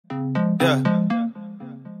Yeah.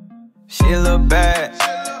 She a little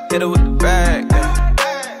bad, hit her with the bag,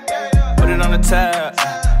 yeah. Put it on the tab,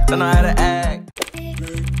 don't know how to act.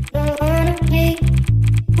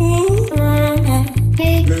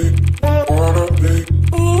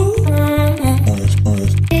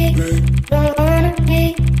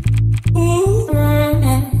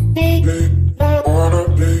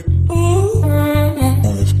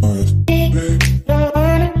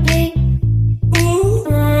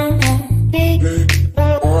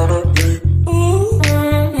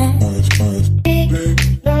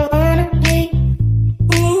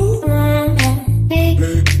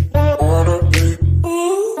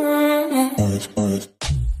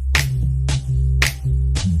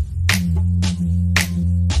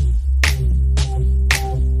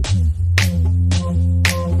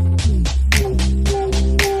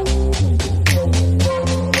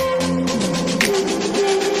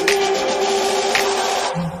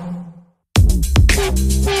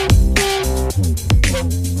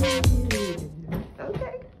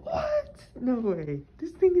 No way.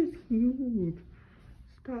 This thing is huge.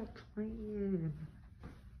 Stop playing.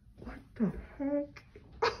 What the heck?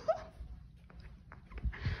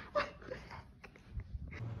 What the heck?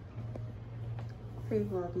 Hey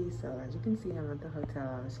vloggy, so as you can see, I'm at the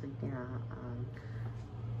hotel. I was freaking out.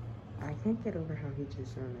 I can't get over how he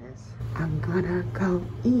just done this. I'm gonna go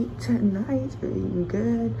eat tonight. We're eating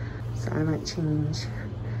good. So I might change,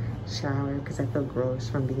 shower, because I feel gross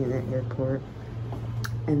from being at the airport.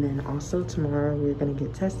 And then also tomorrow we're gonna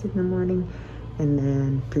get tested in the morning and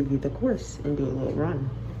then preview the course and do a little run.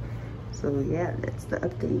 So yeah, that's the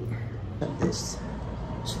update of this.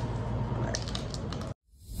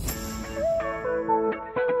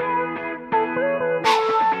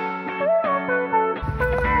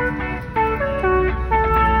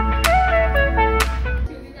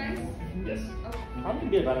 Yes. Probably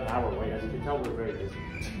be about an hour wait. As you can tell, we're very busy.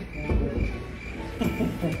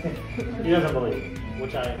 He doesn't believe,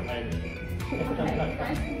 which I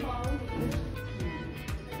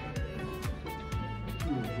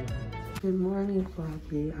Good morning,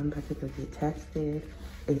 vloggy. I'm about to go get tested.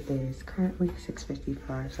 It is currently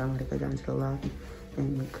 6:55, so I'm gonna go down to the lobby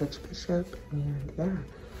and meet Coach Bishop. And yeah,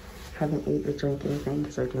 haven't ate or drank anything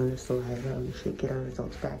because we're doing the saliva. We should get our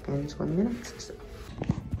results back in 20 minutes or so.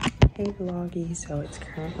 Hey vloggy, so it's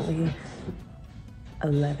currently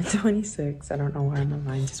 11:26. I don't know why my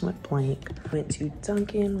mind just went blank. Went to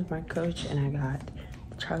Dunkin' with my coach and I got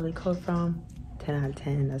the Charlie Cold Foam. 10 out of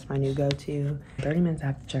 10, that's my new go-to. 30 minutes I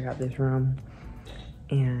have to check out this room.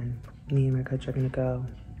 And me and my coach are gonna go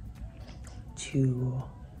to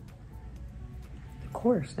the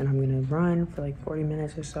course and I'm gonna run for like 40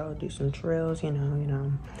 minutes or so, do some drills, you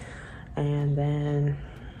know. And then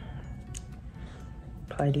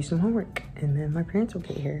probably do some homework. And then my parents will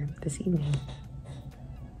get here this evening.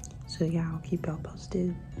 So yeah, I'll keep y'all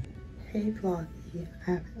posted. Hey vloggy,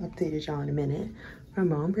 I haven't updated y'all in a minute. My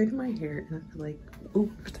mom braided my hair and I feel like, ooh,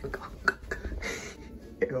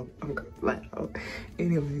 ew, I'm gonna let out.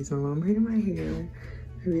 Anyways, my mom braided my hair.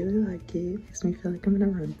 I really like it. Makes me feel like I'm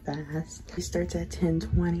gonna run fast. It starts at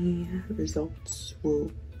 10:20. Results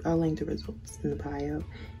I'll link the results in the bio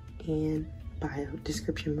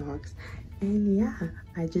description box. And yeah,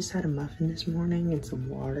 I just had a muffin this morning and some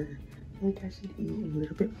water. I feel like I should eat a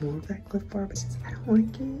little bit more of that Cliff Bar, but since I don't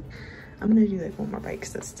like it, I'm gonna do like one more bite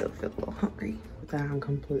because I still feel a little hungry. With that, I'm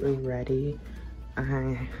completely ready.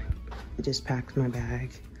 I just packed my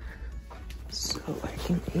bag so I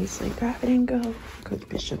can easily grab it and go. Coach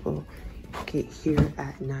Bishop will get here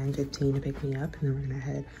at 9:15 to pick me up, and then we're gonna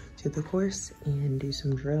head to the course and do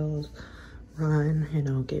some drills, run,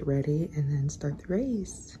 get ready, and then start the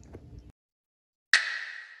race.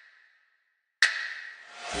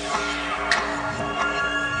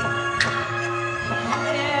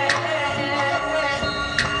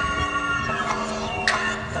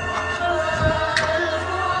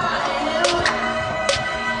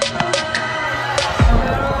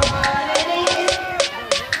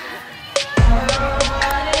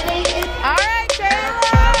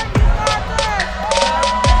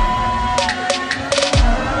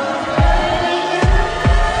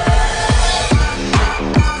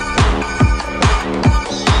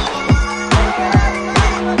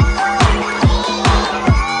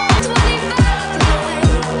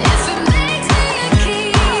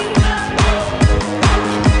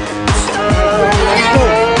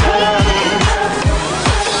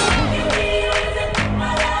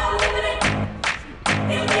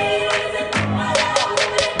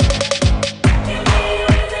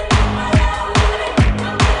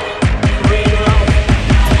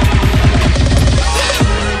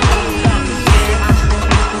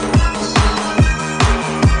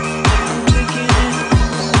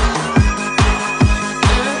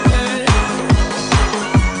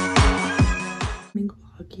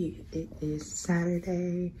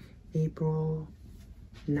 April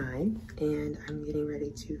 9th, and I'm getting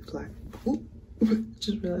ready to fly. Ooh,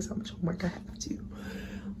 just realized how much homework I have to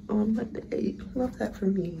on Monday. Love that for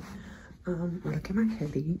me. Look at my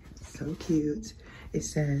hoodie, so cute. It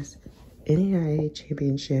says NAIA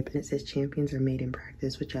Championship, and it says champions are made in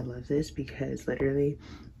practice, which I love this because literally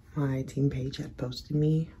my team page had posted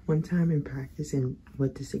me one time in practice and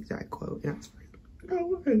with this exact quote, and I was like,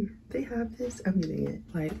 no way, they have this, I'm getting it.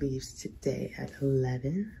 Flight leaves today at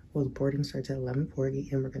 11. Well, the boarding starts at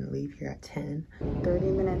 11:40 and we're gonna leave here at 10. 30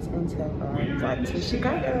 minutes until our flight to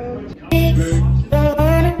Chicago.